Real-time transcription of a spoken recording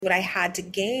What I had to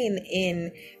gain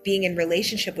in being in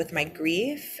relationship with my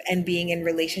grief and being in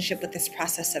relationship with this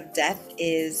process of death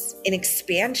is an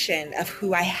expansion of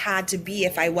who I had to be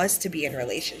if I was to be in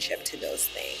relationship to those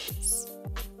things.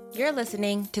 You're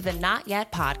listening to the Not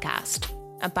Yet podcast,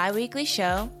 a bi-weekly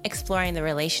show exploring the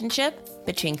relationship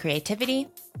between creativity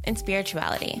and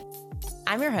spirituality.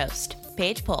 I'm your host,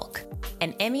 Paige Polk,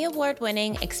 an Emmy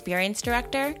Award-winning experience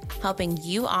director helping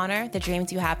you honor the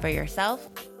dreams you have for yourself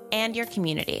and your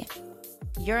community.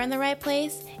 You're in the right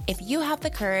place if you have the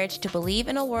courage to believe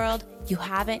in a world you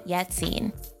haven't yet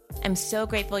seen. I'm so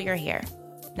grateful you're here.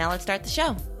 Now let's start the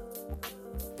show.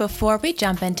 Before we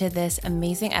jump into this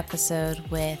amazing episode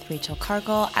with Rachel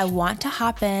Cargle, I want to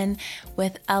hop in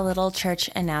with a little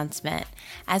church announcement.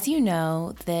 As you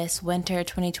know, this winter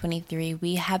 2023,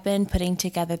 we have been putting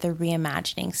together the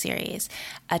Reimagining series,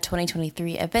 a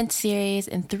 2023 event series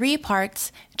in 3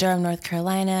 parts: Durham, North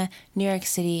Carolina, New York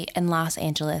City, and Los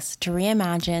Angeles, to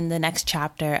reimagine the next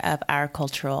chapter of our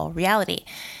cultural reality.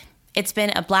 It's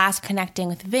been a blast connecting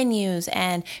with venues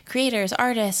and creators,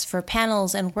 artists for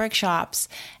panels and workshops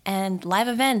and live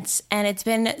events. And it's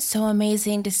been so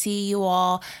amazing to see you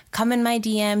all come in my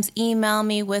DMs, email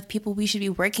me with people we should be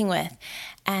working with.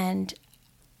 And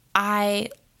I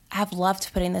have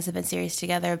loved putting this event series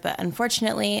together, but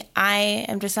unfortunately, I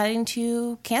am deciding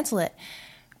to cancel it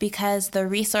because the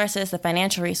resources, the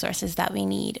financial resources that we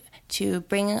need to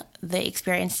bring the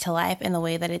experience to life in the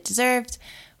way that it deserved,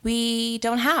 we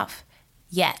don't have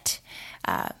yet.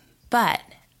 But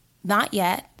Not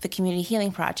Yet, the Community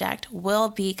Healing Project, will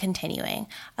be continuing.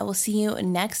 I will see you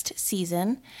next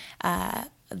season,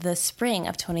 the spring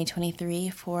of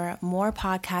 2023, for more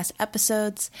podcast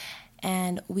episodes.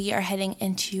 And we are heading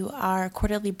into our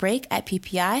quarterly break at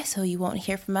PPI, so you won't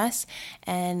hear from us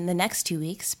in the next 2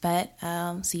 weeks, but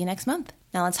see you next month.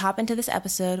 Now let's hop into this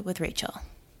episode with Rachel.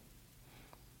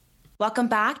 Welcome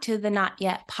back to the Not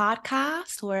Yet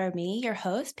podcast, where me, your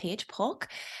host, Paige Polk,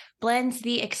 blends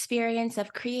the experience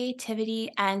of creativity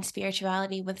and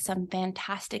spirituality with some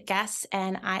fantastic guests.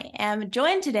 And I am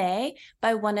joined today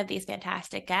by one of these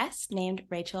fantastic guests named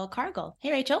Rachel Cargle.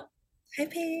 Hey, Rachel. Hi,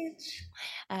 Paige.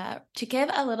 To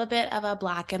give a little bit of a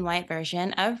black and white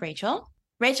version of Rachel,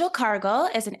 Rachel Cargle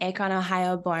is an Akron,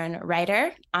 Ohio-born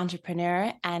writer,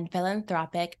 entrepreneur, and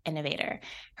philanthropic innovator.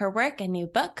 Her work and new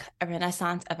book, A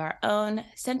Renaissance of Our Own,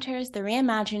 centers the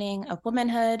reimagining of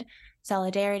womanhood,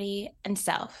 solidarity, and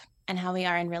self, and how we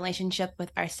are in relationship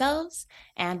with ourselves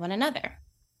and one another.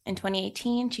 In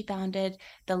 2018, she founded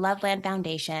the Loveland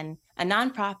Foundation, a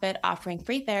nonprofit offering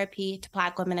free therapy to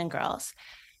Black women and girls.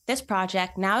 This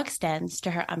project now extends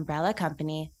to her umbrella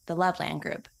company, the Loveland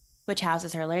Group, which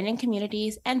houses her learning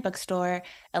communities and bookstore,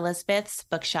 Elizabeth's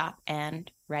Bookshop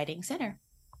and Writing Center.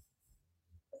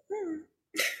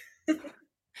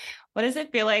 What does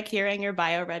it feel like hearing your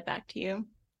bio read back to you?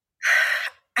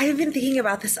 I've been thinking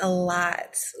about this a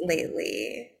lot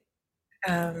lately.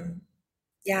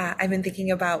 I've been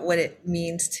thinking about what it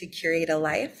means to curate a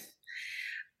life,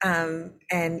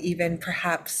 and even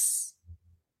perhaps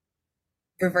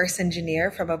reverse engineer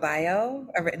from a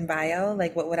written bio,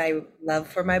 like what would I love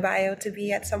for my bio to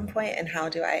be at some point, and how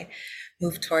do I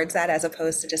move towards that, as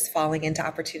opposed to just falling into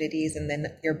opportunities and then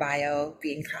your bio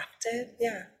being crafted.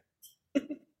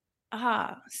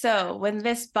 So when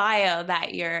this bio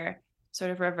that you're sort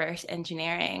of reverse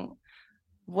engineering,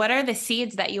 what are the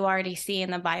seeds that you already see in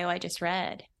the bio I just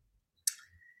read?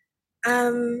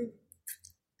 I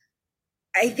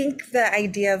think the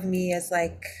idea of me is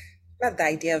like, not the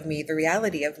idea of me, the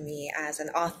reality of me as an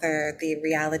author, the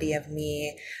reality of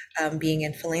me being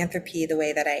in philanthropy the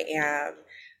way that I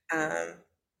am.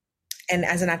 And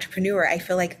as an entrepreneur, I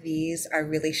feel like these are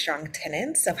really strong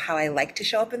tenets of how I like to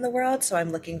show up in the world. So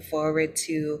I'm looking forward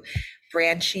to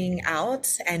branching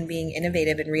out and being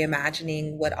innovative and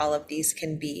reimagining what all of these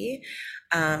can be.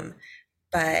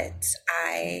 But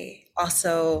I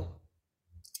also,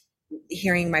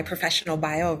 hearing my professional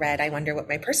bio read, I wonder what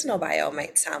my personal bio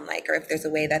might sound like, or if there's a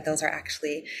way that those are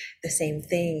actually the same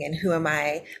thing. And who am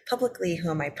I publicly? Who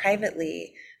am I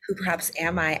privately? Who perhaps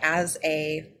am I as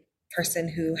a person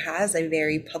who has a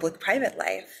very public-private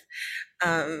life?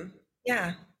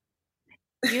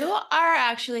 You are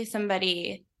actually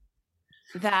somebody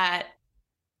that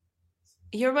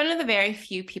you're one of the very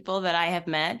few people that I have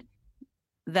met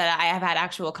that I have had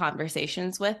actual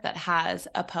conversations with that has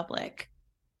a public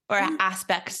or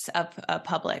aspects of a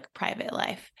public-private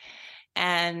life.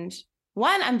 And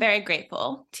one, I'm very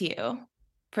grateful to you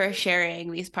for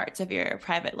sharing these parts of your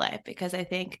private life, because I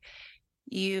think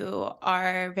you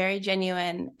are very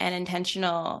genuine and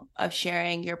intentional of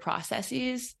sharing your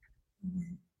processes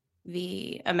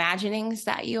the imaginings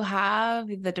that you have,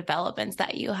 the developments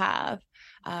that you have,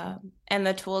 and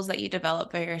the tools that you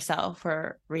develop for yourself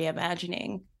for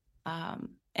reimagining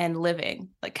and living,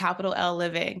 like capital L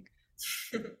living.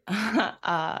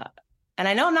 And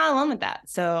I know I'm not alone with that.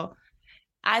 So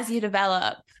as you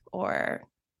develop or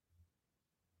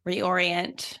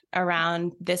reorient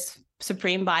around this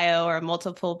supreme bio or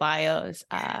multiple bios,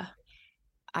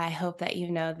 I hope that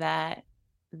you know that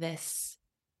this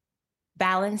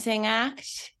balancing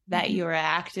act that you are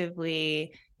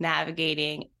actively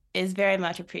navigating is very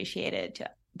much appreciated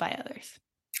by others.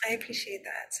 I appreciate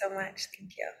that so much.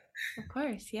 Thank you. Of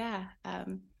course, yeah.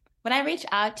 When I reached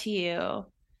out to you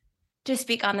to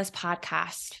speak on this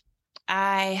podcast,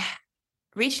 I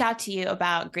reached out to you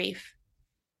about grief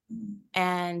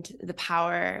and the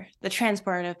power, the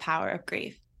transportative power of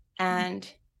grief. And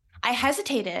I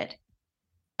hesitated.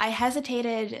 I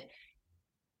hesitated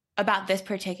about this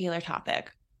particular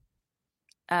topic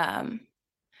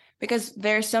because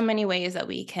there are so many ways that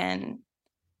we can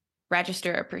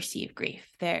register or perceive grief.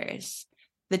 There's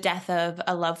the death of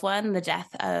a loved one, the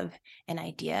death of an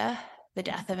idea, the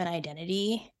death of an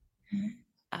identity,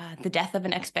 the death of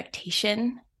an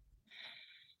expectation.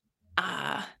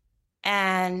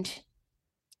 And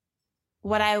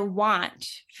what I want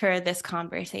for this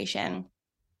conversation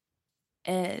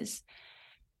is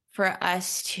for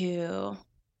us to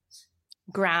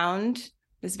ground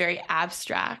this very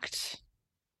abstract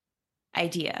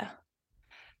idea.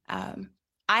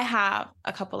 I have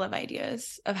a couple of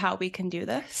ideas of how we can do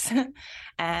this,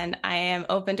 and I am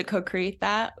open to co-create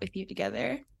that with you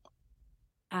together.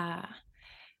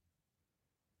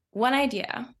 One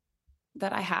idea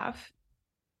that I have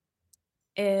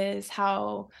is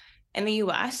how in the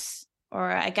US, or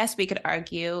I guess we could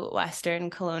argue Western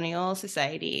colonial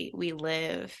society, we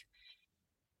live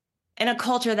in a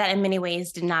culture that in many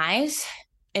ways denies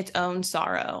its own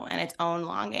sorrow and its own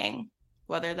longing,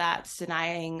 whether that's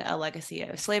denying a legacy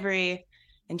of slavery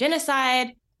and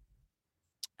genocide,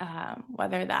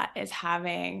 whether that is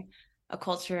having a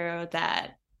culture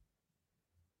that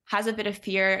has a bit of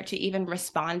fear to even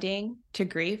responding to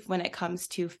grief when it comes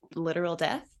to literal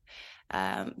death,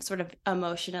 sort of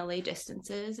emotionally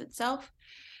distances itself.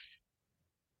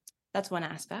 That's one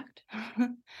aspect.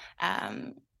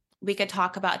 We could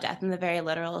talk about death in the very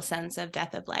literal sense of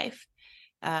death of life,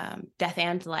 death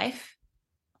and life.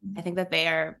 I think that they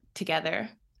are together.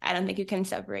 I don't think you can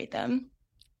separate them.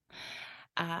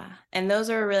 And those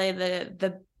are really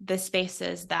the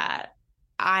spaces that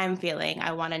I'm feeling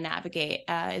I want to navigate.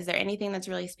 Is there anything that's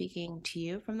really speaking to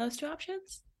you from those two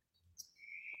options?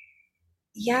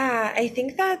 Yeah, I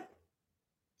think that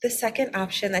the second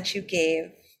option that you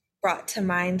gave brought to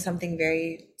mind something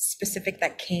very specific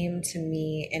that came to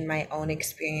me in my own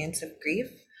experience of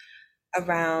grief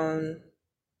around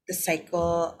the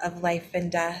cycle of life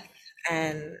and death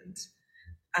and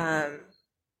um,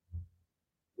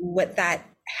 what that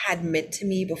had meant to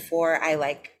me before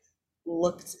I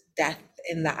looked death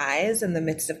in the eyes in the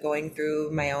midst of going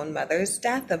through my own mother's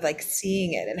death, of like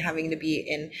seeing it and having to be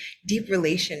in deep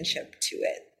relationship to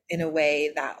it in a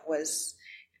way that was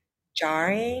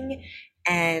jarring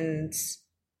and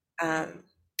um,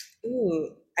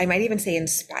 I might even say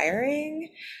inspiring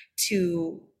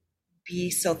to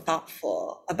be so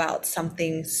thoughtful about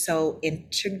something so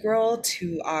integral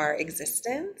to our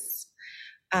existence.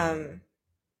 Um,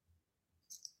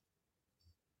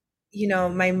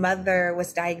 my mother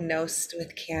was diagnosed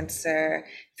with cancer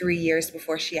 3 years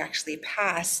before she actually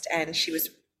passed, and she was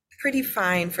pretty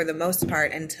fine for the most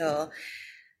part until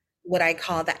what I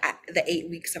call the 8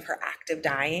 weeks of her active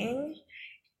dying.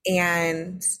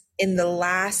 And in the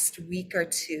last week or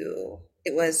two,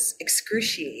 it was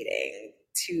excruciating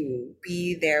to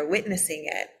be there witnessing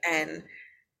it. And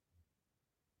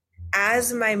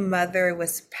as my mother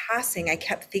was passing, I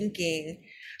kept thinking,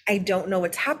 I don't know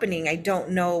what's happening. I don't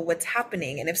know what's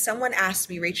happening. And if someone asked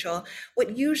me, Rachel,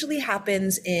 what usually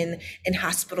happens in an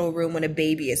hospital room when a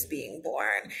baby is being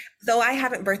born, though I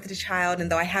haven't birthed a child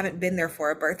and though I haven't been there for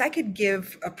a birth, I could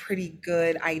give a pretty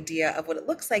good idea of what it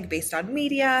looks like based on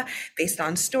media, based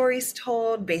on stories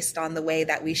told, based on the way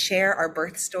that we share our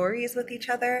birth stories with each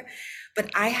other. But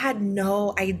I had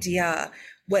no idea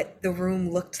what the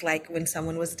room looked like when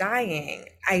someone was dying.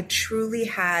 I truly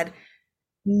had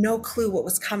no clue what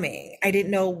was coming. I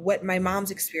didn't know what my mom's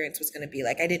experience was going to be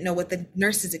like. I didn't know what the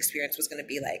nurse's experience was going to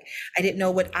be like. I didn't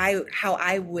know how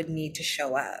I would need to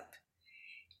show up.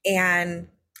 And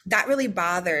that really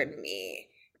bothered me,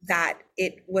 that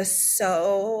it was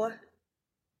so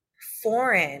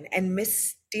foreign and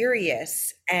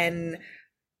mysterious and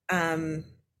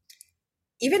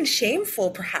even shameful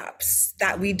perhaps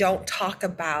that we don't talk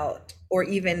about, or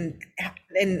even,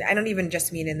 and I don't even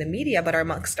just mean in the media, but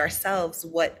amongst ourselves,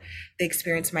 what the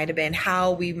experience might have been,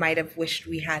 how we might have wished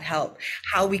we had help,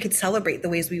 how we could celebrate the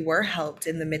ways we were helped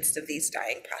in the midst of these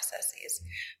dying processes.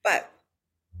 But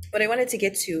what I wanted to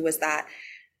get to was that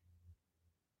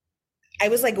I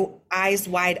was like eyes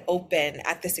wide open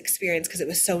at this experience because it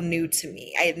was so new to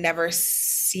me. I had never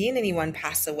seen anyone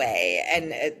pass away.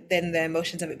 And then the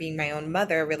emotions of it being my own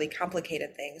mother really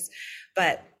complicated things.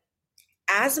 But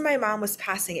as my mom was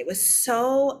passing, it was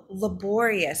so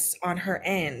laborious on her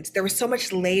end. There was so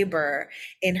much labor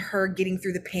in her getting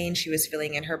through the pain she was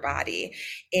feeling in her body,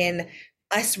 in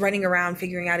us running around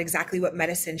figuring out exactly what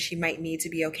medicine she might need to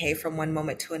be okay from one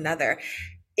moment to another.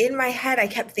 In my head, I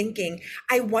kept thinking,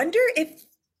 I wonder if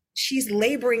she's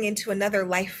laboring into another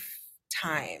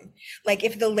lifetime. Like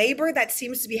if the labor that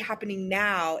seems to be happening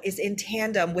now is in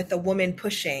tandem with a woman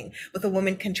pushing, with a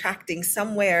woman contracting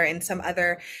somewhere in some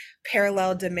other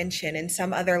parallel dimension, in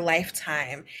some other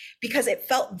lifetime, because it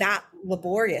felt that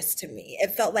laborious to me.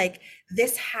 It felt like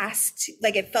this has to,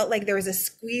 like, it felt like there was a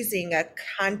squeezing, a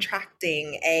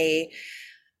contracting,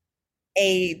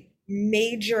 a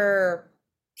major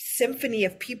symphony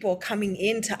of people coming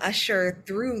in to usher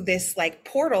through this like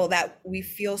portal that we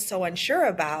feel so unsure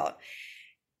about.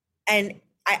 And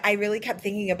I really kept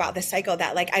thinking about the cycle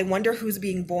that like, I wonder who's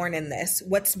being born in this,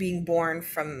 what's being born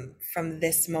from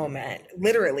this moment,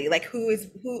 literally, like who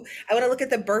I want to look at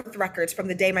the birth records from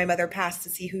the day my mother passed to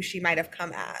see who she might have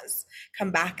come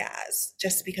back as,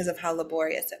 just because of how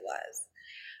laborious it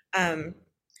was.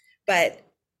 But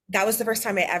that was the first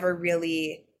time I ever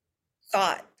really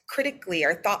thought critically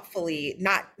or thoughtfully,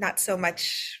 not so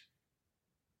much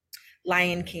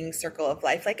Lion King circle of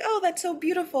life, like, oh, that's so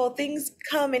beautiful, things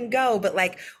come and go, but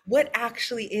like, what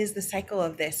actually is the cycle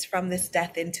of this, from this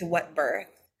death into what birth?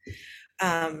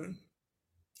 Um,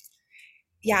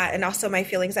 yeah, and also my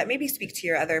feelings that maybe speak to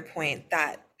your other point,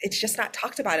 that it's just not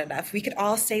talked about enough. We could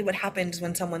all say what happens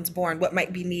when someone's born, what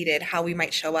might be needed, how we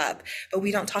might show up, but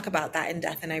we don't talk about that in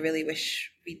death. And I really wish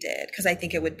we did, because I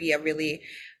think it would be a really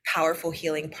powerful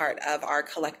healing part of our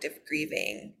collective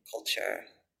grieving culture.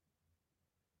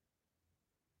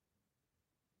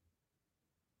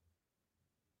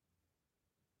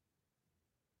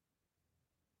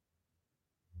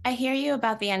 I hear you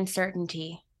about the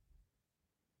uncertainty.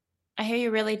 I hear you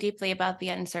really deeply about the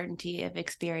uncertainty of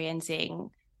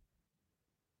experiencing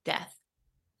death.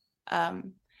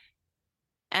 And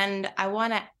I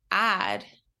want to add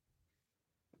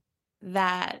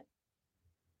that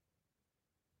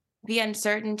the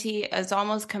uncertainty is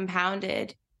almost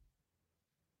compounded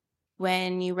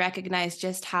when you recognize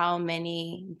just how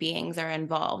many beings are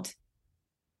involved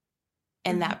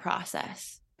in that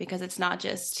process, because it's not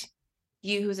just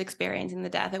you who's experiencing the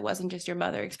death. It wasn't just your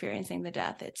mother experiencing the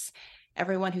death. It's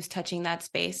everyone who's touching that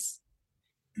space,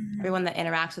 everyone that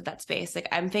interacts with that space. Like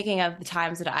I'm thinking of the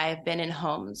times that I've been in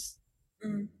homes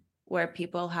where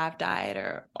people have died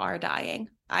or are dying.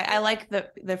 I like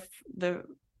the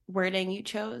wording you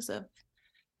chose of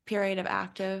period of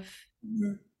active.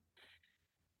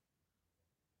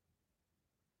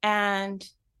 And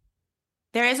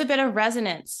there is a bit of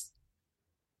resonance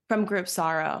from group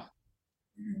sorrow,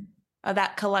 of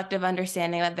that collective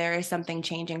understanding that there is something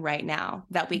changing right now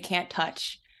that we can't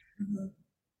touch.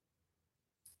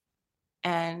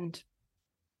 And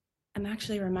I'm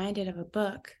actually reminded of a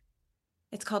book.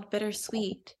 It's called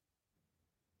Bittersweet.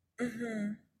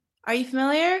 Are you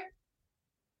familiar?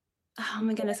 Oh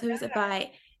my goodness, who is it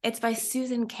by? It's by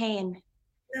Susan Cain.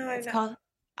 No, I'm It's not. called,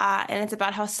 and it's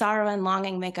about how sorrow and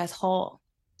longing make us whole.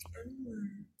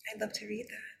 I'd love to read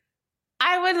that.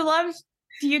 I would love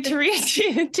you to read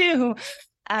it too.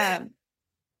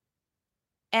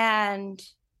 And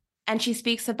she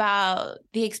speaks about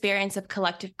the experience of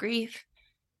collective grief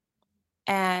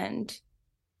and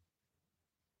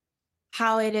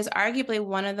how it is arguably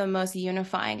one of the most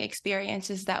unifying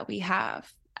experiences that we have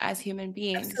as human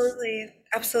beings.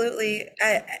 Absolutely.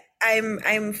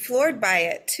 I'm floored by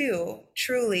it too,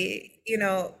 truly. You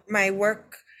know, my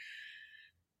work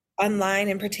online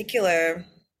in particular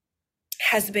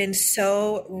has been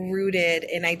so rooted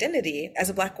in identity as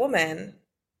a Black woman,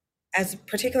 as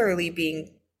particularly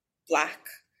being Black.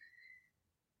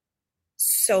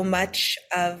 So much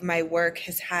of my work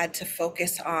has had to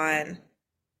focus on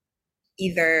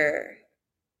either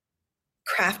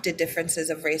crafted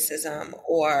differences of racism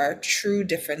or true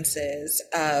differences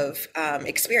of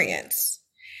experience.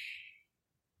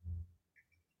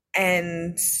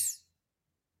 And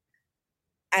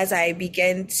as I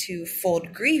begin to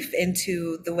fold grief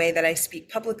into the way that I speak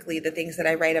publicly, the things that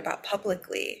I write about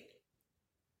publicly,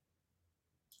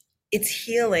 it's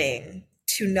healing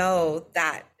to know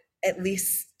that at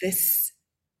least this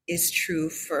is true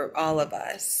for all of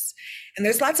us. And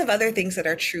there's lots of other things that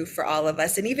are true for all of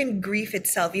us. And even grief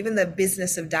itself, even the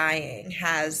business of dying,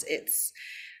 has its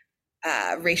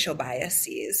racial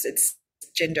biases, its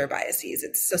gender biases,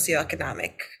 its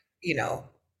socioeconomic, you know,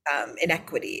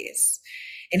 inequities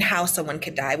in how someone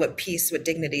could die, what peace, what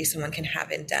dignity someone can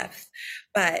have in death.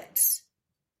 But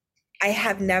I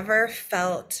have never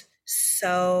felt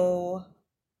so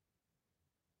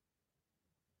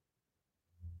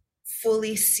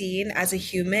fully seen as a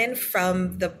human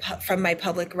from my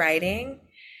public writing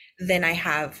than I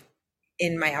have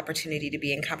in my opportunity to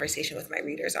be in conversation with my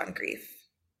readers on grief.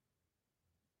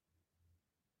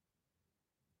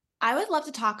 I would love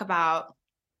to talk about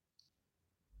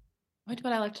what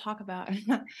would I like to talk about?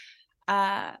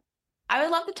 I would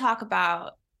love to talk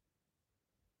about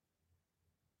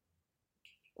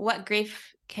what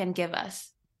grief can give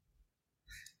us.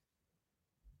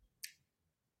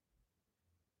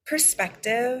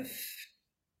 Perspective,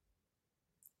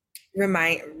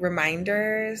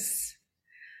 reminders.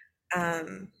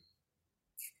 Um,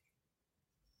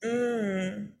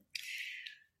 mm,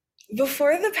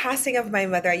 Before the passing of my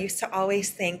mother, I used to always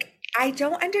think, I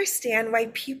don't understand why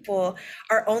people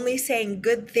are only saying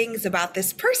good things about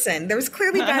this person. There was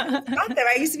clearly bad things about them.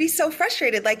 I used to be so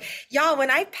frustrated. Like, y'all,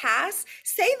 when I pass,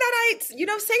 say that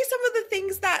say some of the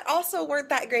things that also weren't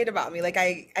that great about me. Like,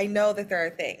 I know that there are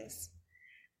things.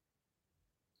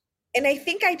 And I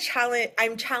think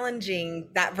I'm challenging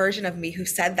that version of me who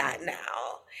said that now,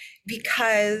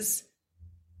 because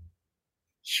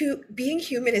being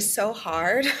human is so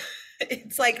hard.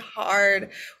 It's like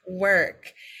hard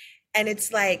work. And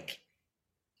it's like,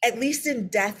 at least in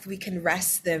death, we can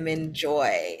rest them in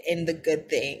joy, in the good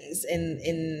things,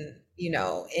 in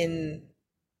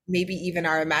maybe even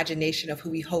our imagination of who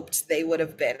we hoped they would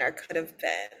have been or could have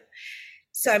been.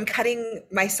 So I'm cutting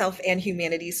myself and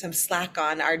humanity some slack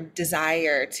on our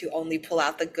desire to only pull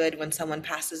out the good when someone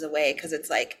passes away, because it's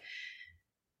like,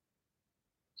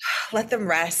 let them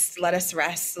rest, let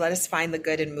us find the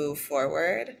good and move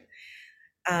forward.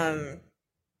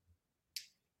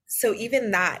 So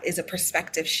even that is a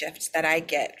perspective shift that I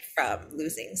get from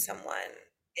losing someone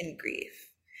in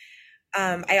grief.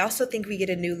 I also think we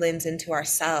get a new lens into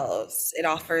ourselves. It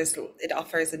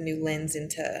offers a new lens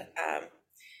into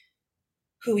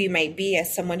who we might be.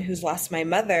 As someone who's lost my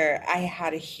mother, I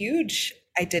had a huge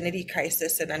identity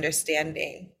crisis and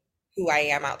understanding who I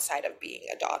am outside of being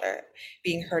a daughter,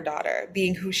 being her daughter,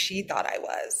 being who she thought I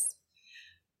was.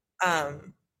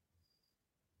 Um,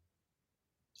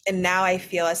 and now I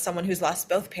feel, as someone who's lost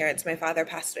both parents, my father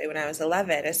passed away when I was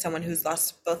 11. As someone who's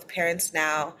lost both parents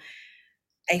now,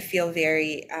 I feel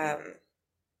very a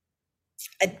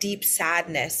deep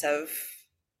sadness of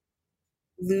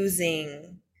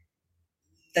losing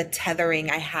the tethering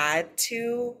I had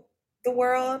to the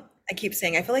world. I keep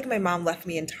saying, I feel like my mom left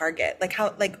me in Target. Like,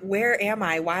 where am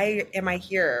I? Why am I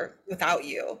here without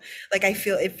you? Like,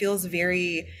 it feels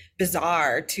very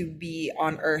bizarre to be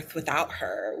on earth without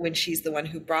her when she's the one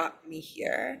who brought me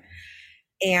here.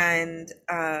 And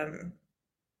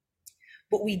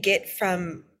what we get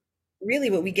from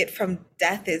what we get from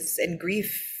death is, and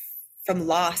grief from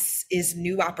loss, is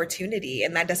new opportunity.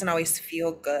 And that doesn't always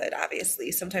feel good,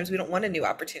 obviously. Sometimes we don't want a new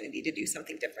opportunity to do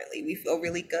something differently. We feel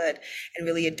really good and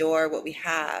really adore what we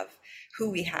have,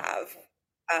 who we have.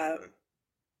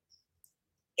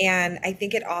 And I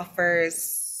think it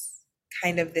offers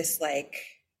kind of this like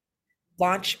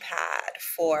launch pad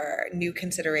for new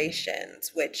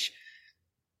considerations, which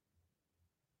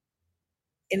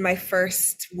in my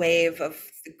first wave of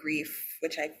the grief,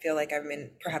 which I feel like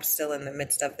I'm perhaps still in the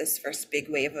midst of this first big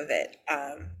wave of it,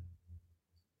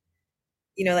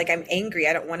 like, I'm angry.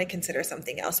 I don't want to consider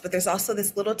something else. But there's also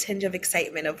this little tinge of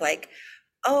excitement of like,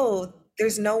 oh,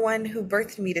 there's no one who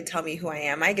birthed me to tell me who I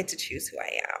am. I get to choose who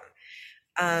I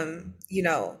am.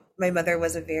 My mother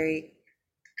was a very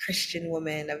Christian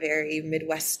woman, a very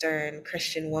Midwestern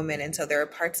Christian woman. And so there are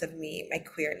parts of me, my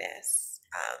queerness,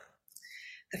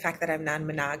 the fact that I'm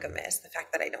non-monogamous, the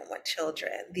fact that I don't want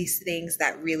children, these things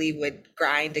that really would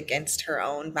grind against her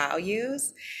own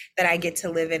values, that I get to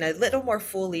live in a little more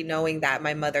fully, knowing that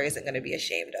my mother isn't going to be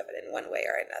ashamed of it in one way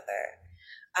or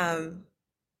another.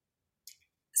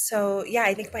 So yeah,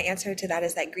 I think my answer to that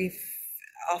is that grief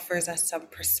offers us some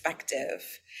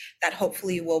perspective that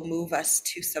hopefully will move us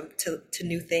to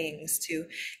new things, to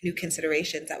new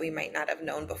considerations that we might not have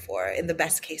known before, in the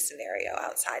best case scenario,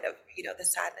 outside of the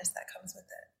sadness that comes with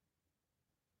it.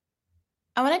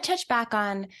 I want to touch back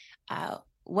on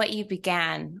what you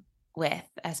began with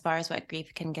as far as what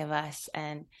grief can give us.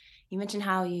 And You mentioned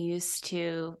how you used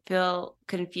to feel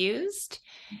confused,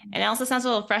 and it also sounds a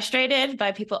little frustrated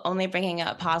by people only bringing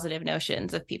up positive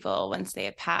notions of people once they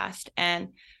have passed.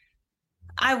 And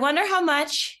I wonder how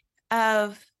much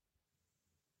of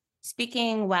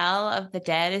speaking well of the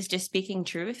dead is just speaking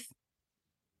truth.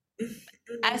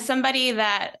 As somebody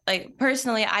that, like,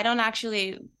 personally, I don't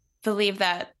actually believe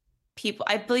that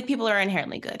I believe people are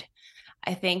inherently good.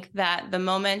 I think that the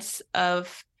moments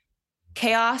of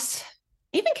chaos,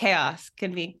 even chaos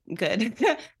can be good.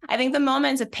 I think the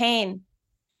moments of pain,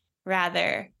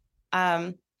 rather,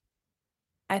 um,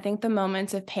 I think the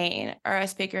moments of pain are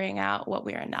us figuring out what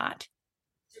we are not.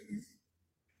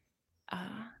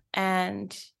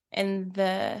 And in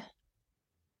the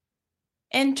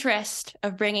interest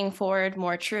of bringing forward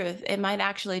more truth, it might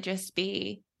actually just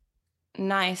be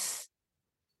nice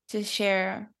to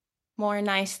share more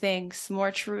nice things,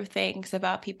 more true things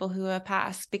about people who have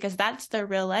passed, because that's their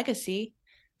real legacy.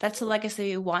 That's the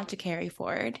legacy we want to carry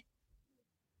forward.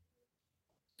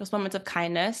 Those moments of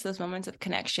kindness, those moments of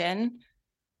connection,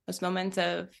 those moments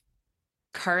of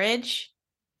courage,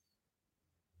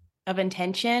 of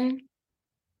intention,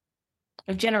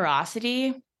 of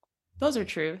generosity, those are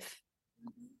truth.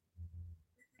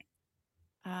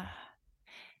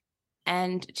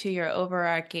 And to your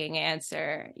overarching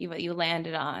answer, what you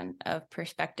landed on of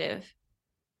perspective,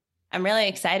 I'm really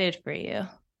excited for you.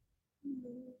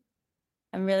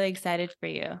 I'm really excited for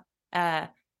you.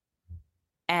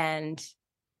 And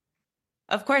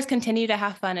of course, continue to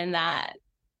have fun in that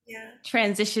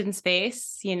transition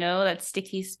space, that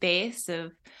sticky space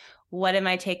of what am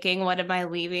I taking, what am I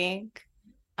leaving?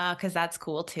 Because that's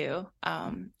cool too.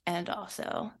 And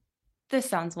also, this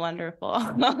sounds wonderful.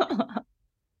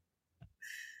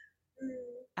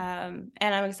 And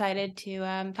I'm excited to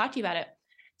talk to you about it.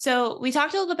 So we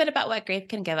talked a little bit about what grief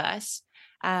can give us.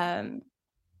 I'm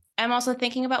also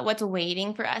thinking about what's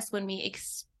waiting for us when we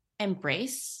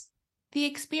embrace the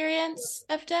experience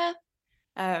of death.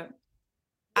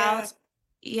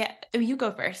 You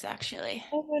go first, actually.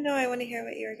 Oh, no, I want to hear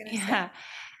what you were going to say.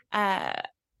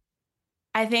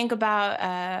 I think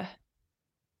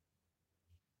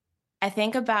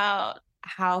about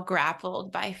how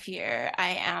grappled by fear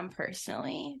I am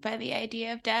personally by the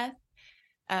idea of death.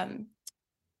 And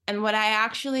what I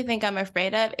actually think I'm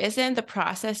afraid of isn't the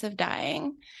process of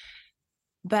dying,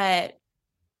 but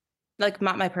like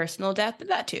not my personal death, but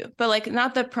that too, but like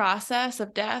not the process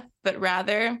of death, but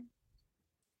rather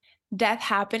death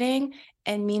happening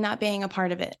and me not being a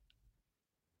part of it.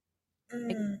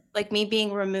 Like me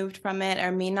being removed from it,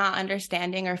 or me not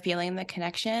understanding or feeling the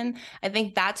connection. I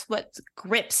think that's what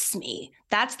grips me.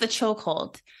 That's the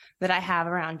chokehold that I have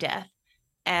around death.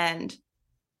 And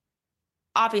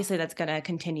obviously that's going to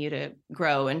continue to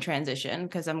grow and transition,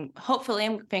 because I'm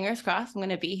fingers crossed, I'm going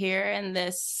to be here in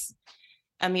this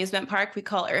amusement park we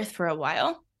call Earth for a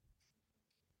while.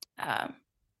 But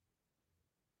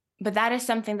that is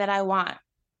something that I want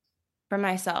for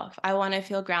myself. I want to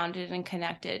feel grounded and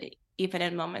connected, even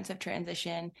in moments of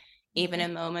transition, even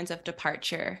in moments of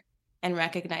departure, and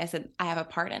recognize that I have a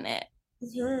part in it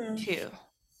too.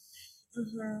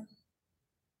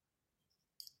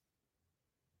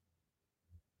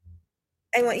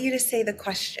 I want you to say the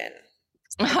question.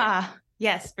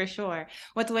 Yes, for sure.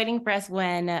 What's waiting for us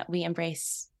when we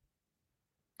embrace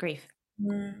grief?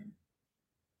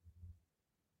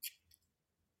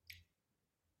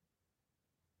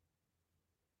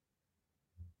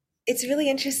 It's really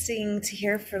interesting to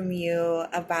hear from you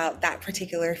about that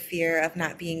particular fear of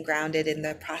not being grounded in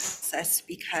the process,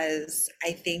 because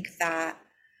I think that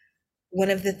one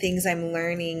of the things I'm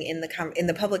learning in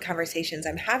the public conversations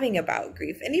I'm having about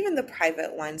grief, and even the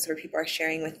private ones where people are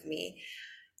sharing with me,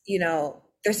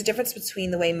 there's a difference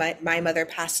between the way my mother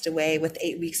passed away with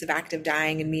 8 weeks of active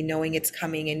dying and me knowing it's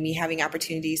coming and me having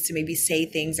opportunities to maybe say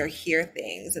things or hear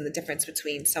things, and the difference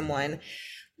between someone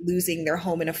losing their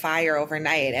home in a fire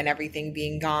overnight and everything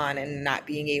being gone and not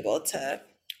being able to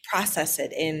process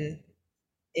it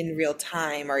in real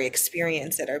time or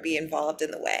experience it or be involved in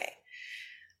the way.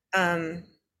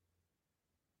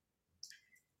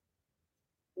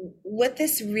 What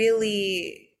this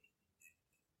really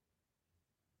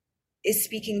is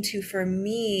speaking to for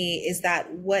me is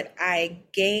that what I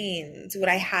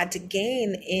had to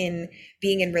gain in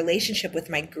being in relationship with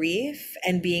my grief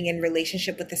and being in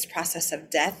relationship with this process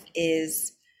of death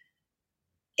is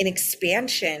an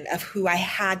expansion of who I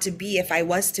had to be if I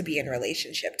was to be in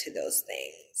relationship to those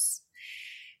things.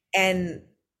 And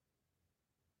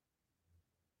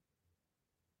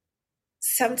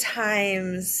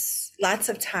sometimes, lots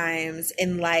of times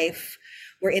in life,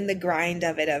 we're in the grind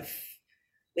of it, of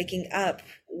waking up,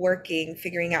 working,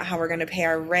 figuring out how we're going to pay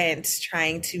our rent,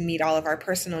 trying to meet all of our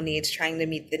personal needs, trying to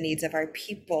meet the needs of our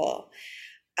people.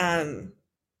 Um,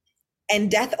 and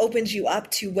death opens you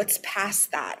up to what's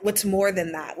past that, what's more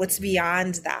than that, what's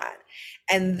beyond that.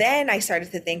 And then I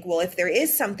started to think, well, if there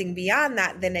is something beyond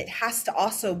that, then it has to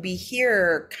also be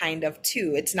here kind of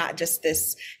too. It's not just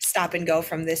this stop and go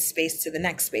from this space to the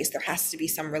next space. There has to be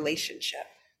some relationship.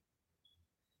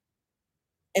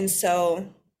 And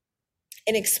so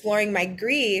in exploring my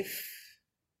grief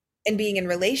and being in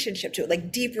relationship to it,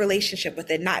 like deep relationship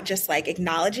with it, not just like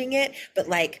acknowledging it, but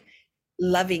like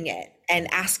loving it and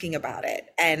asking about it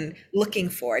and looking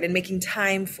for it and making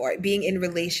time for it, being in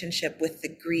relationship with the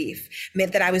grief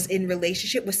meant that I was in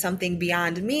relationship with something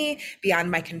beyond me, beyond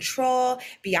my control,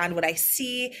 beyond what I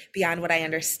see, beyond what I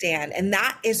understand. And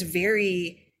that is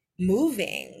very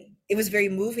moving. It was very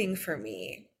moving for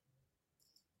me.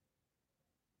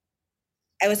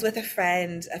 I was with a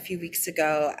friend a few weeks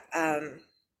ago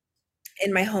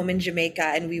in my home in Jamaica,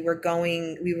 and we were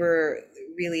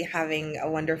really having a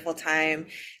wonderful time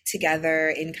together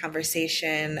in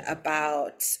conversation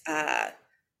about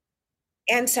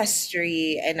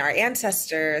ancestry and our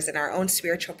ancestors and our own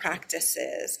spiritual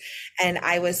practices. And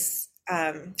I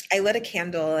lit a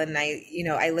candle, and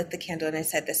I lit the candle and I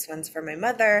said, this one's for my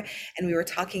mother. And we were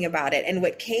talking about it. And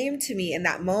what came to me in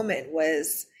that moment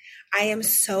was, I am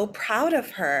so proud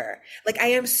of her. Like,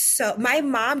 my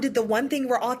mom did the one thing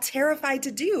we're all terrified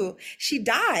to do. She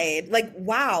died. Like,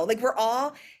 wow. Like, we're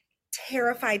all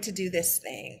terrified to do this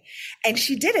thing. And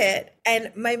she did it.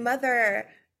 And my mother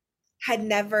had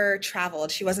never traveled.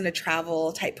 She wasn't a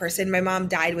travel type person. My mom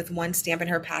died with one stamp in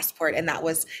her passport, and that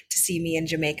was to see me in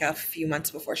Jamaica a few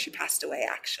months before she passed away,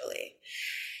 actually.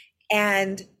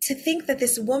 And to think that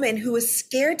this woman who was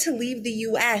scared to leave the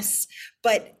US,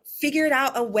 but figured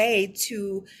out a way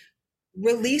to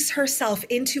release herself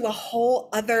into a whole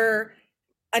other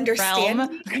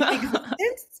understanding and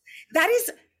existence, that is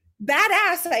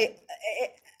badass.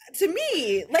 To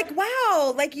me, like,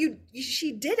 wow, like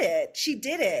she did it.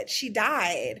 She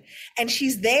died, and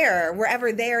she's there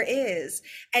wherever there is.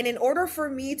 And in order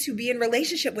for me to be in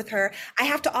relationship with her, I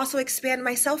have to also expand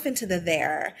myself into the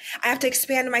there. I have to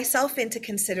expand myself into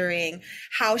considering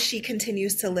how she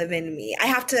continues to live in me. I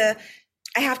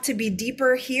have to be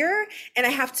deeper here, and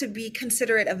I have to be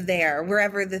considerate of there,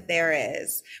 wherever the there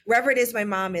is, wherever it is my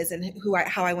mom is, and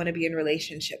how I want to be in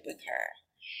relationship with her.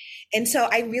 And so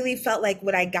I really felt like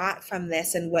what I got from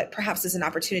this, and what perhaps is an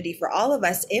opportunity for all of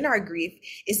us in our grief,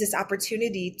 is this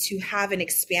opportunity to have an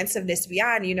expansiveness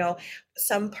beyond,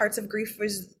 some parts of grief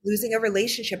was losing a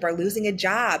relationship or losing a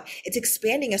job. It's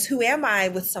expanding us. Who am I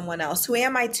with someone else? Who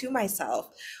am I to myself?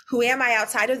 Who am I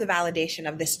outside of the validation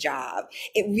of this job?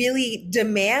 It really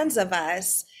demands of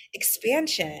us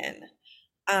expansion,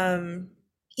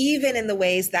 even in the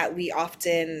ways that we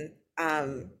often,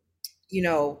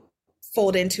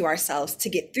 fold into ourselves to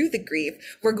get through the grief.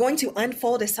 We're going to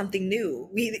unfold as something new.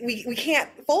 We can't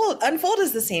unfold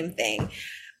as the same thing.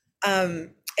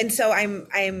 And so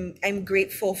I'm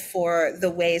grateful for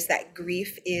the ways that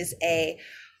grief is a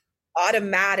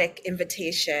automatic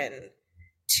invitation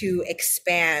to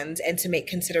expand and to make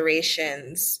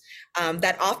considerations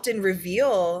that often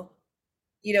reveal,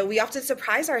 we often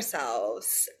surprise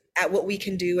ourselves at what we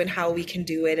can do and how we can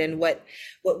do it, and what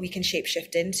we can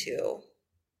shapeshift into.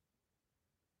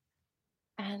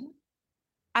 And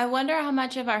I wonder how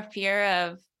much of our fear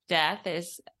of death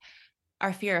is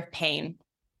our fear of pain.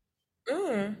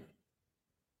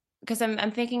 Because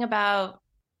I'm thinking about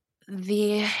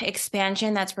the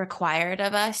expansion that's required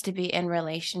of us to be in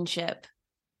relationship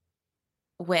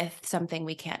with something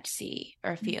we can't see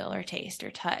or feel or taste or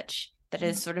touch, that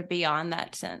is sort of beyond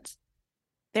that sense.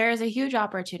 There is a huge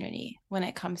opportunity when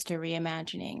it comes to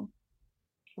reimagining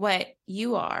what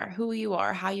you are, who you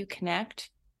are, how you connect,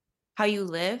 how you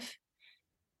live.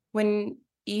 When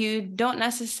you don't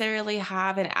necessarily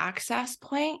have an access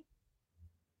point,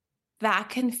 that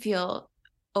can feel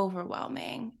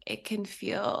overwhelming. It can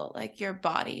feel like your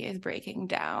body is breaking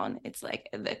down. It's like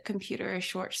the computer is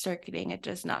short-circuiting. It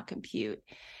does not compute.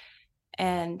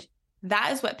 And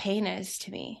that is what pain is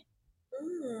to me.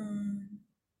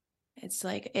 It's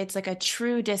like a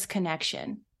true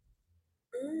disconnection.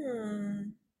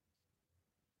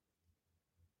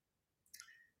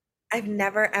 I've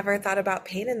never ever thought about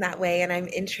pain in that way, and I'm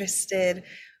interested.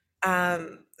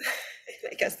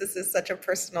 I guess this is such a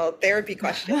personal therapy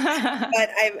question, but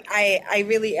I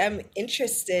really am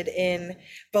interested in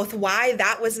both why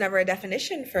that was never a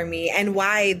definition for me and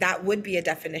why that would be a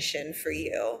definition for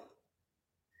you.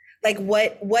 Like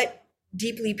what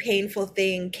deeply painful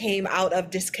thing came out of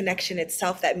disconnection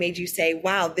itself that made you say,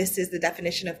 wow, this is the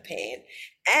definition of pain.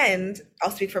 And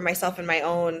I'll speak for myself and my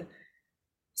own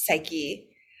psyche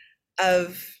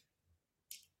of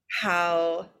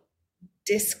how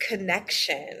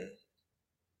disconnection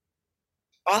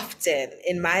often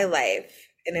in my life,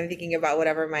 and I'm thinking about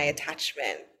whatever my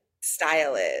attachment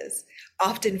style is,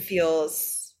 often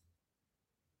feels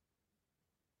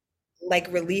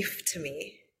like relief to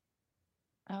me.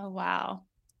 Oh, wow.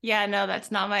 Yeah, no,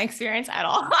 that's not my experience at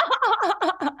all.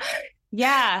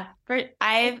 Yeah,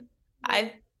 I've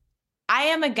I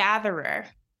am a gatherer.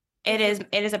 It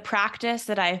is a practice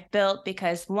that I've built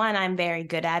because one, I'm very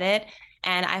good at it,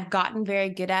 and I've gotten very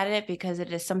good at it because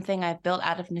it is something I've built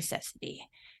out of necessity.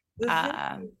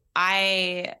 Mm-hmm.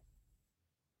 I,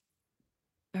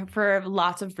 for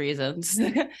lots of reasons,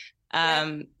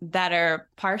 Yeah. that are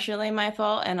partially my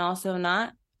fault and also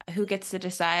not. Who gets to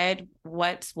decide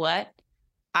what's what?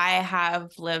 I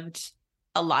have lived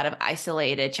a lot of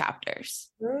isolated chapters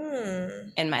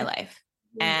Mm. in my life.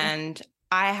 Mm. And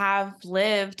I have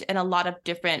lived in a lot of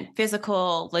different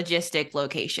physical, logistic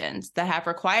locations that have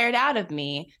required out of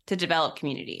me to develop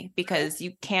community because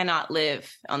you cannot live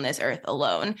on this earth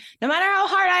alone, no matter how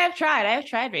hard I have tried. I have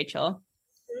tried, Rachel.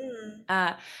 Mm.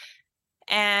 Uh,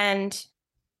 and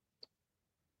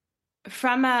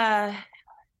from a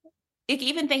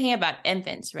even thinking about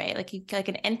infants, right? Like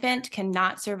an infant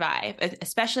cannot survive,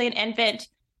 especially an infant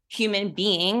human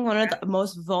being, one of the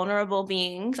most vulnerable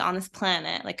beings on this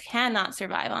planet, like cannot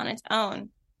survive on its own.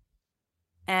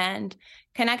 And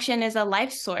connection is a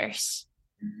life source.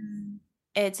 Mm.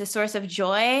 It's a source of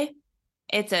joy.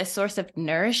 It's a source of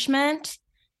nourishment.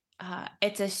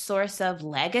 It's a source of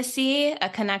legacy, a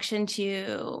connection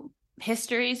to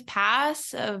history's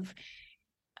past of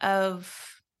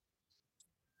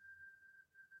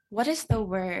what is the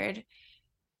word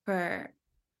for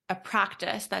a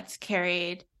practice that's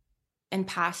carried and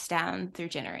passed down through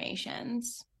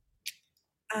generations.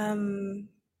 Um,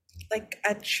 like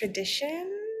a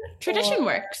tradition or Tradition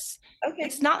works. okay.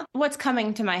 It's not what's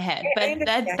coming to my head, I but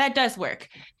that understand. that does work.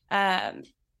 Um,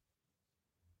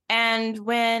 and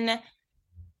when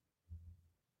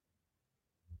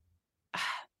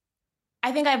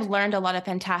I think I've learned a lot of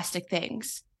fantastic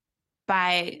things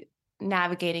by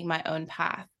navigating my own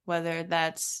path, whether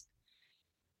that's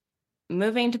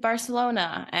moving to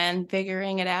Barcelona and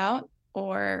figuring it out,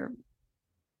 or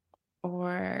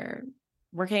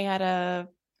working at a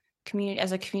community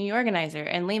as a community organizer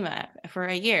in Lima for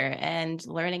a year and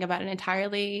learning about an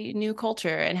entirely new culture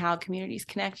and how communities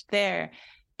connect there,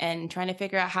 and trying to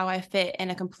figure out how I fit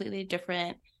in a completely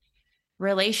different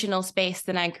relational space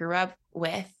than I grew up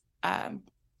with.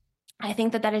 I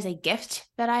think that is a gift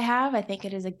that I have. I think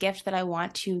it is a gift that I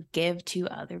want to give to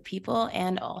other people.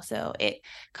 And also it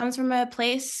comes from a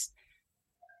place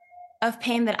of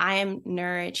pain that I am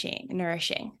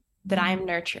nourishing, that I'm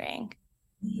nurturing.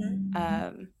 Mm-hmm.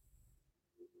 Um,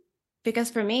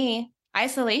 because for me,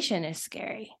 isolation is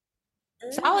scary.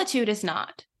 Mm. Solitude is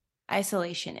not.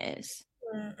 Isolation is.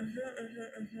 Mm-hmm.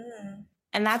 Mm-hmm. Mm-hmm.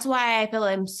 And that's why I feel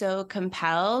I'm so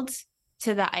compelled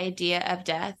to the idea of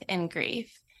death and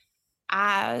grief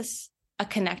as a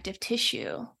connective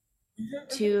tissue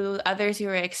Mm-hmm. to others who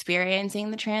are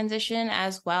experiencing the transition,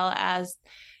 as well as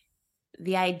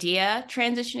the idea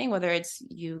transitioning, whether it's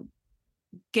you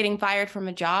getting fired from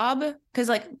a job. Because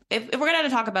like if we're gonna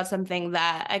talk about something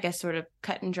that I guess sort of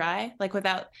cut and dry, like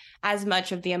without as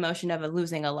much of the emotion of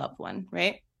losing a loved one,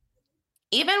 right?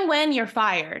 Even when you're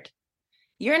fired,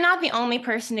 you're not the only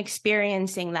person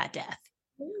experiencing that death.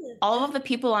 All of the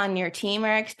people on your team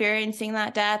are experiencing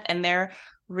that death, and they're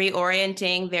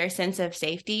reorienting their sense of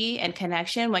safety and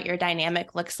connection, what your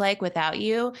dynamic looks like without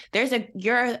you.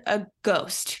 You're a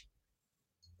ghost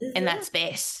in that Mm-hmm.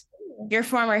 space. Your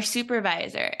former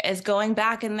supervisor is going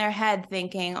back in their head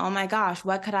thinking, oh my gosh,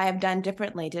 what could I have done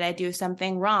differently? Did I do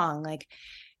something wrong? Like,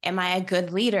 am I a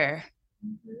good leader?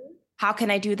 Mm-hmm. How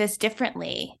can I do this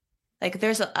differently? Like,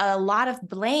 there's a lot of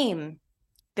blame.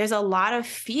 There's a lot of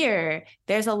fear.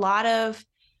 There's a lot of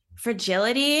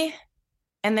fragility,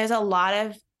 and there's a lot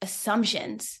of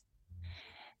assumptions.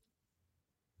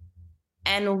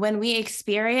 And when we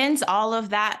experience all of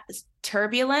that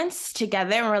turbulence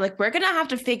together, and we're like, we're going to have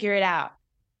to figure it out.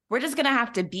 We're just going to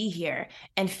have to be here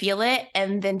and feel it.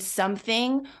 And then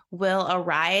something will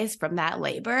arise from that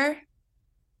labor.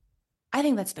 I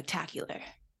think that's spectacular.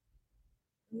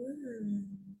 Mm.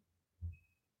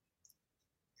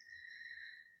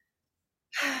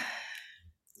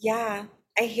 Yeah,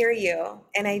 I hear you.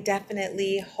 And I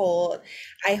definitely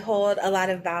I hold a lot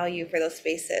of value for those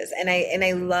spaces. And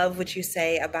I love what you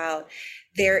say about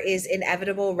there is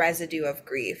inevitable residue of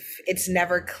grief. It's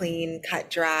never clean, cut,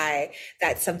 dry,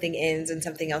 that something ends and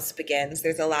something else begins.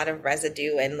 There's a lot of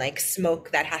residue and like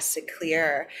smoke that has to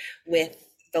clear with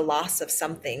the loss of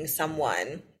something,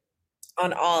 someone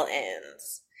on all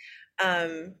ends.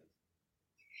 Um,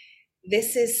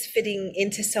 this is fitting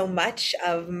into so much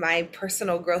of my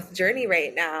personal growth journey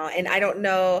right now. And I don't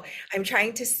know, I'm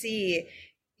trying to see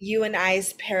you and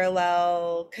I's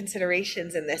parallel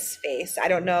considerations in this space. I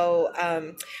don't know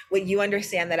what you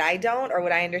understand that I don't, or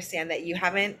what I understand that you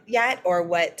haven't yet, or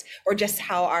what, or just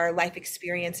how our life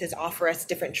experiences offer us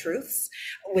different truths,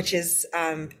 which is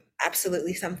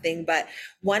absolutely something. But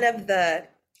one of the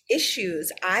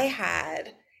issues I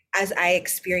had as I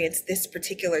experienced this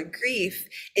particular grief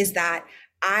is that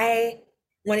I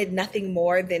wanted nothing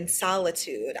more than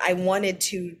solitude. I wanted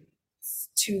to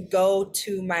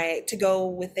go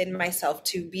within myself,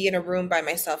 to be in a room by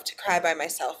myself, to cry by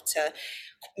myself, to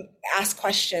ask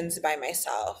questions by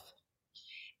myself.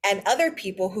 And other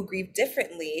people who grieved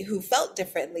differently, who felt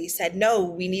differently, said, no,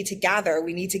 we need to gather.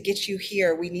 We need to get you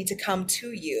here. We need to come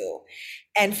to you.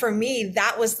 And for me,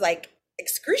 that was like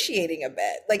excruciating a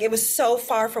bit. Like it was so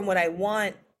far from what I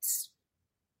want,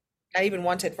 not even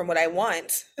wanted, from what I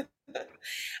want,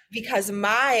 because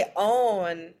my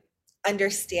own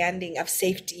understanding of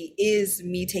safety is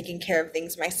me taking care of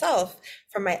things myself,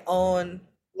 from my own,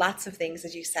 lots of things,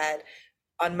 as you said,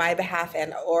 on my behalf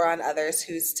and or on others,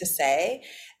 who's to say,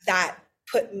 that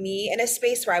put me in a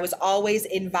space where I was always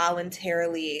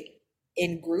involuntarily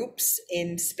in groups,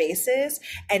 in spaces.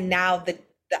 And now the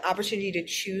opportunity to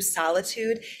choose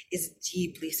solitude is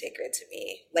deeply sacred to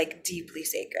me, like deeply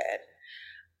sacred.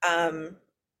 Um,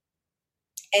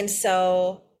 and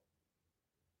so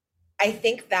I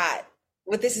think that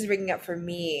what this is bringing up for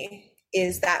me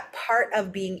is that part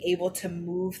of being able to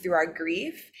move through our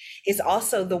grief is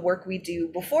also the work we do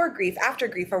before grief, after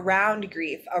grief, around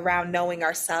knowing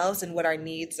ourselves and what our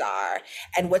needs are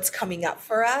and what's coming up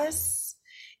for us,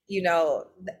 you know,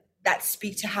 that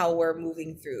speak to how we're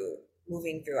moving through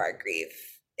our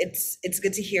grief. It's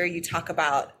good to hear you talk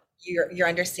about your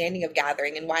understanding of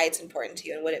gathering and why it's important to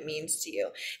you and what it means to you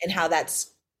and how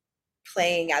that's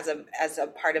playing as a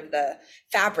part of the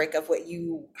fabric of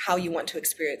how you want to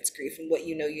experience grief and what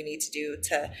you know you need to do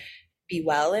to be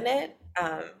well in it.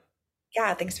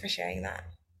 Yeah, thanks for sharing that.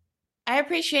 I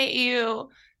appreciate you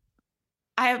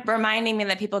reminding me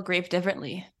that people grieve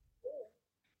differently.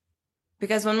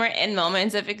 Because when we're in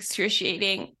moments of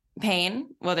excruciating pain,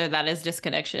 whether that is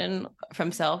disconnection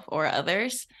from self or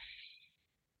others,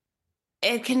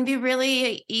 it can be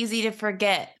really easy to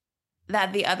forget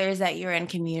that the others that you're in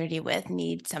community with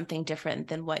need something different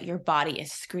than what your body is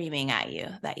screaming at you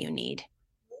that you need.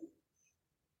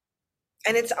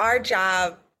 And it's our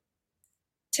job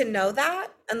to know that,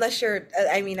 unless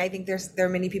I mean, I think there are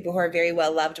many people who are very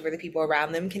well loved where the people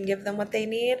around them can give them what they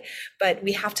need, but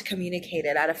we have to communicate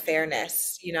it out of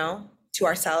fairness, to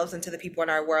ourselves and to the people in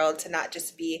our world, to not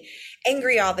just be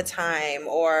angry all the time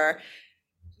or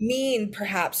mean,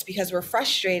 perhaps because we're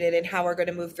frustrated in how we're going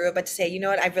to move through it, but to say, you know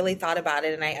what, I've really thought about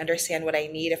it and I understand what I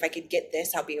need. If I could get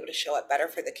this, I'll be able to show up better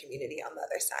for the community on the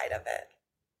other side of it.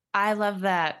 I love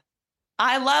that.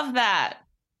 I love that.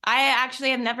 I actually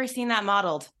have never seen that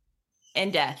modeled in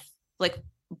death, like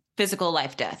physical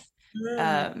life death.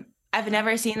 I've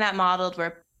never seen that modeled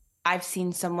where I've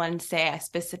seen someone say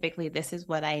specifically, this is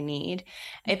what I need.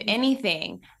 If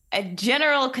anything, a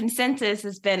general consensus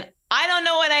has been, I don't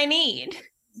know what I need.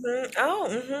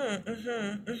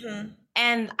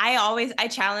 And I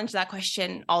challenge that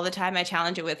question all the time. I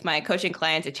challenge it with my coaching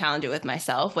clients. I challenge it with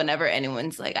myself whenever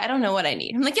anyone's like, I don't know what I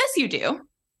need. I'm like, yes, you do.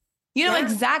 You know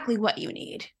exactly what you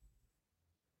need.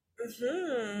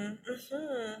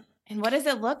 And what does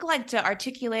it look like to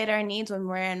articulate our needs when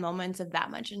we're in moments of that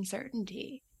much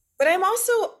uncertainty? But I'm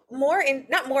also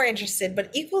not more interested, but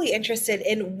equally interested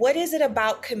in what is it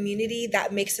about community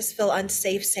that makes us feel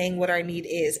unsafe saying what our need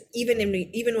is, even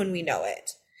when we know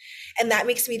it. And that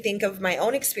makes me think of my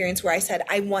own experience where I said,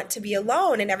 I want to be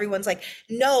alone. And everyone's like,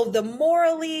 no, the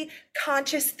morally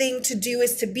conscious thing to do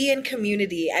is to be in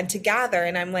community and to gather.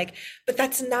 And I'm like, but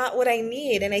that's not what I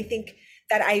need. And I think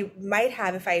that I might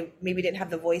have, if I maybe didn't have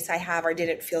the voice I have or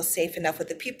didn't feel safe enough with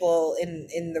the people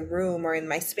in the room or in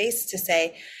my space to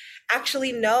say,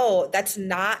 actually, no, that's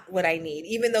not what I need.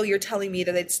 Even though you're telling me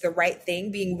that it's the right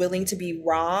thing, being willing to be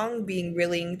wrong, being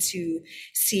willing to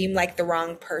seem like the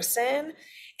wrong person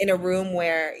in a room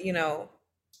where,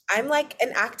 I'm like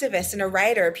an activist and a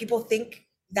writer. People think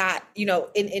that,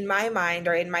 in my mind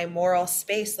or in my moral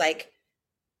space, like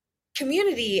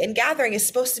community and gathering is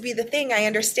supposed to be the thing I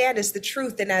understand as the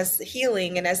truth and as the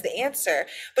healing and as the answer.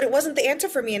 But it wasn't the answer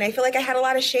for me. And I feel like I had a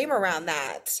lot of shame around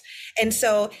that. And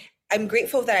so I'm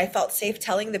grateful that I felt safe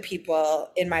telling the people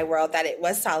in my world that it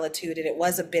was solitude and it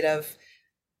was a bit of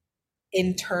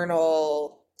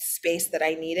internal space that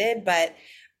I needed. But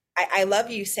I love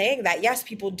you saying that. Yes,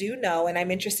 people do know, and I'm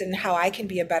interested in how I can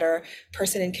be a better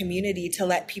person in community to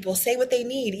let people say what they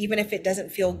need, even if it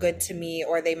doesn't feel good to me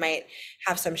or they might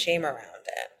have some shame around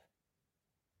it.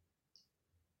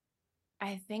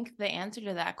 I think the answer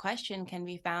to that question can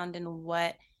be found in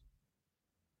what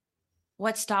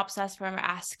stops us from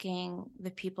asking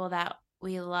the people that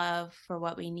we love for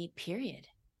what we need, period.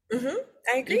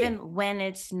 I agree. Even when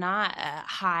it's not a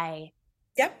high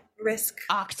Yep. Risk.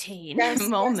 octane Yes, yes, yes,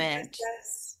 moment.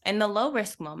 yes. In the low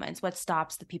risk moments, what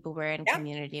stops the people we're in Yep.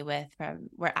 community with from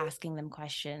we're asking them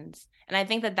questions. And I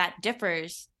think that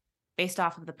differs based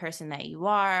off of the person that you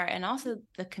are and also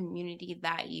the community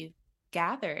that you've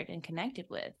gathered and connected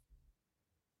with.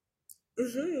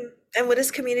 And what does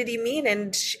community mean?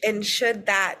 And should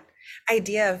that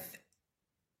idea of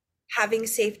having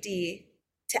safety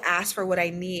to ask for what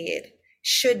I need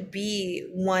should be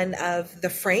one of the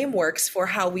frameworks for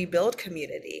how we build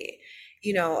community.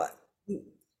 You know,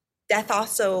 death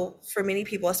also for many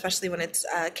people, especially when it's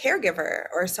a caregiver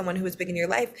or someone who is big in your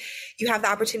life, you have the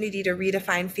opportunity to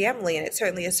redefine family. And it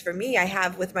certainly is for me. I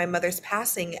have with my mother's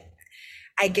passing,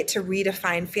 I get to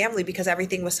redefine family because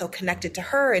everything was so connected to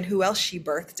her and who else she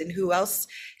birthed and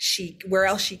where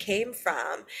else she came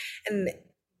from. And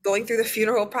going through the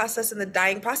funeral process and the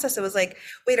dying process, it was like,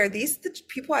 wait, are these the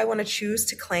people I want to choose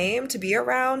to claim, to be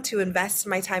around, to invest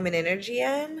my time and energy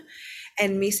in?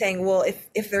 And me saying, well,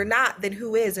 if they're not, then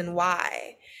who is and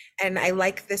why? And I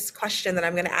like this question that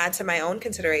I'm going to add to my own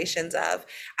considerations of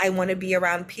I want to be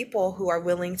around people who are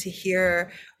willing to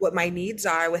hear what my needs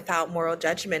are without moral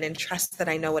judgment and trust that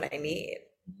I know what I need.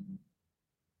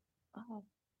 Oh,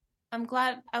 I'm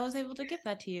glad I was able to give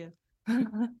that to you.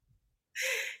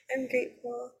 I'm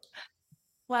grateful.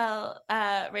 Well,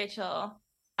 Rachel,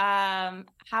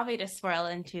 happy to swirl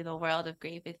into the world of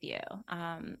grief with you.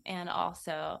 And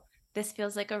also, this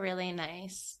feels like a really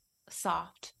nice,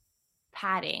 soft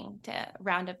padding to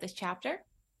round up this chapter.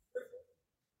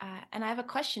 And I have a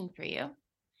question for you.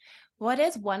 What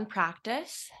is one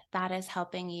practice that is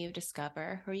helping you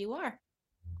discover who you are?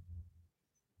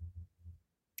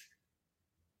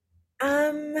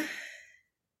 Um,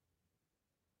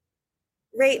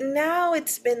 right now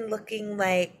it's been looking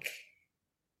like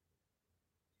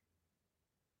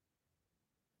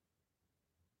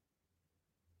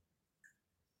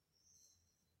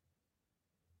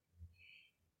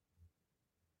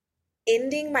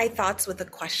ending my thoughts with a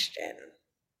question,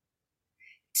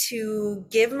 to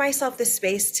give myself the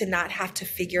space to not have to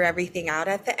figure everything out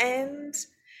at the end.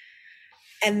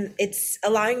 And it's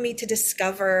allowing me to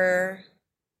discover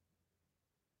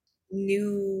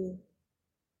new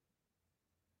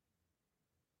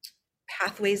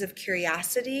pathways of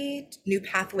curiosity, new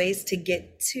pathways to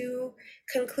get to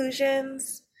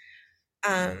conclusions.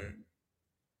 Um,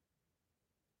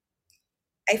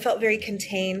 I felt very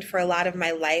contained for a lot of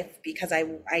my life because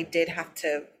I did have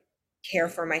to care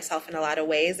for myself in a lot of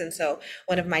ways. And so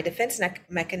one of my defense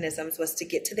mechanisms was to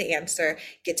get to the answer,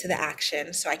 get to the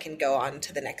action so I can go on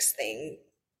to the next thing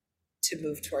to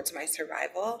move towards my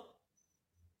survival.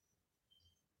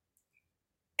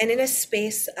 And in a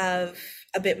space of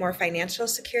a bit more financial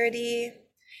security,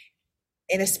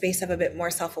 in a space of a bit more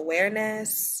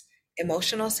self-awareness,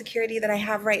 emotional security that I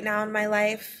have right now in my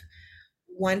life,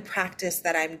 one practice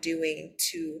that I'm doing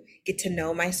to get to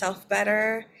know myself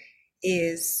better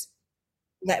is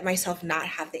let myself not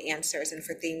have the answers and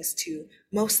for things to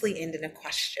mostly end in a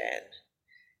question.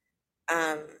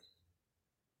 Um,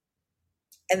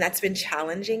 and that's been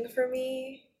challenging for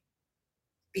me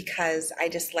because I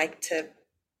just like to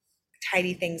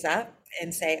tidy things up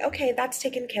and say, okay, that's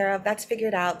taken care of, that's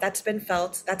figured out, that's been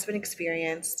felt, that's been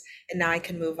experienced, and now I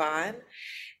can move on.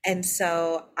 And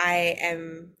so I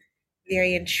am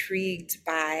very intrigued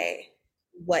by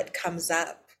what comes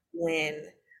up when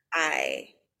I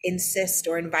insist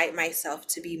or invite myself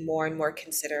to be more and more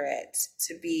considerate,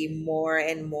 to be more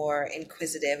and more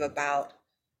inquisitive about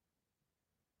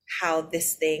how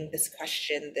this thing, this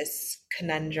question, this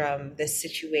conundrum, this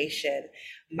situation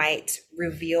might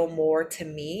reveal more to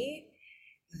me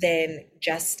than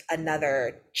just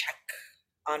another check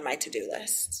on my to-do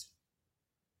list.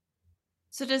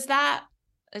 So this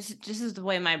is the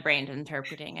way my brain's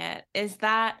interpreting it, is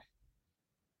that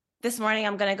this morning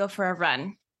I'm going to go for a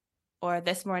run, or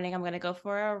this morning I'm going to go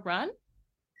for a run?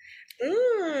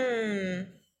 Mm.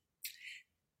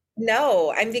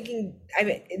 No, I'm thinking,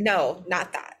 no,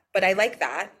 not that, but I like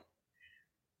that.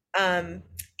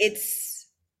 It's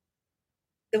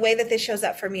the way that this shows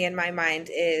up for me in my mind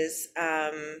is,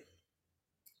 I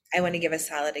want to give a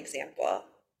solid example.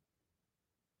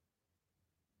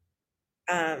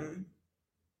 Um,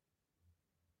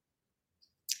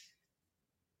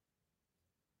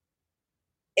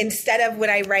 Instead of when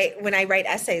I write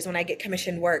essays, when I get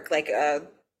commissioned work, like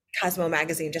Cosmo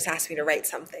magazine just asked me to write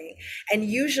something. And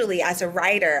usually as a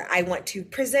writer, I want to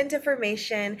present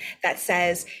information that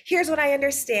says, here's what I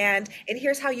understand, and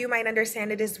here's how you might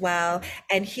understand it as well.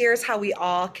 And here's how we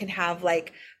all can have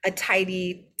like a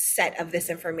tidy set of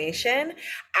this information.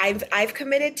 I've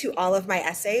committed to all of my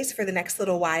essays for the next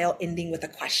little while, ending with a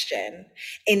question,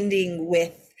 ending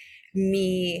with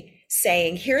me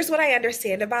saying, here's what I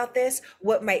understand about this.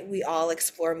 What might we all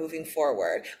explore moving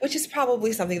forward? Which is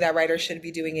probably something that writers should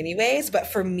be doing anyways. But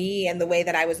for me and the way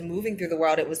that I was moving through the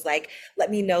world, it was like,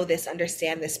 let me know this,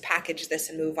 understand this, package this,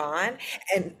 and move on.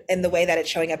 And the way that it's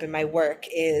showing up in my work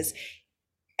is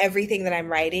everything that I'm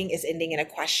writing is ending in a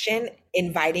question,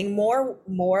 inviting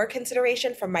more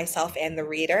consideration from myself and the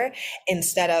reader,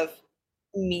 instead of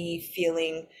me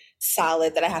feeling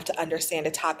solid that I have to understand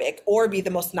a topic or be the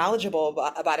most knowledgeable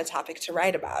about a topic to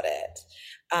write about it.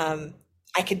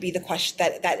 I could be the question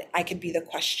that I could be the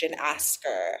question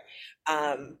asker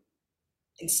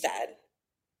instead.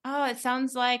 Oh, it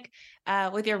sounds like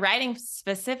with your writing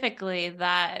specifically,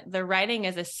 that the writing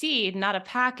is a seed, not a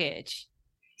package.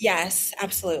 Yes,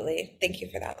 absolutely. Thank you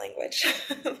for that language.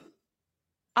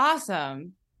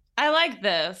 Awesome. I like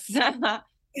this.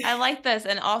 I like this.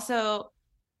 And also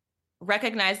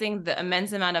recognizing the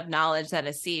immense amount of knowledge that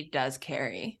a seed does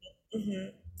carry. Mm-hmm.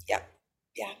 Yeah.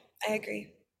 Yeah, I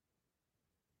agree.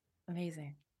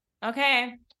 Amazing.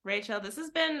 Okay, Rachel, this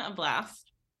has been a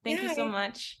blast. Thank you so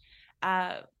much.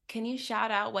 Can you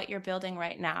shout out what you're building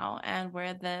right now and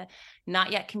where the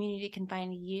Not Yet community can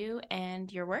find you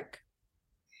and your work?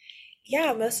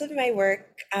 Yeah, most of my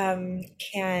work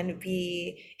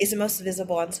is most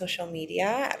visible on social media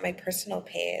at my personal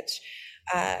page,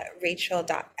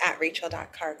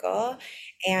 Rachel.Cargle.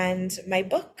 And my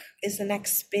book is the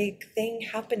next big thing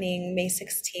happening May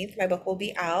 16th. My book will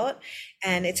be out,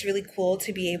 and it's really cool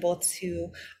to be able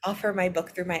to offer my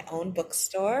book through my own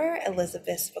bookstore,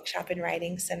 Elizabeth's Bookshop and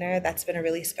Writing Center. That's been a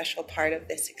really special part of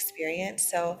this experience.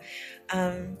 So,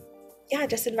 yeah,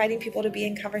 just inviting people to be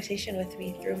in conversation with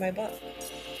me through my book.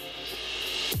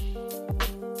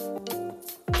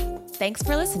 Thanks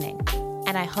for listening,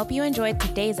 and I hope you enjoyed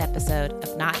today's episode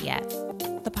of Not Yet.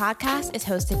 The podcast is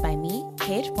hosted by me,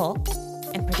 Paige Polk,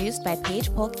 and produced by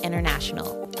Paige Polk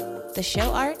International. The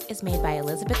show art is made by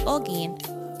Elizabeth Olguin,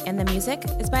 and the music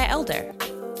is by Elder.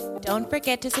 Don't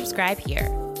forget to subscribe here.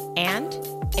 And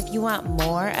if you want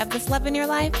more of this love in your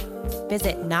life,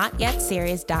 visit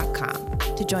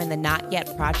notyetseries.com to join the Not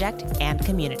Yet project and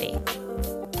community.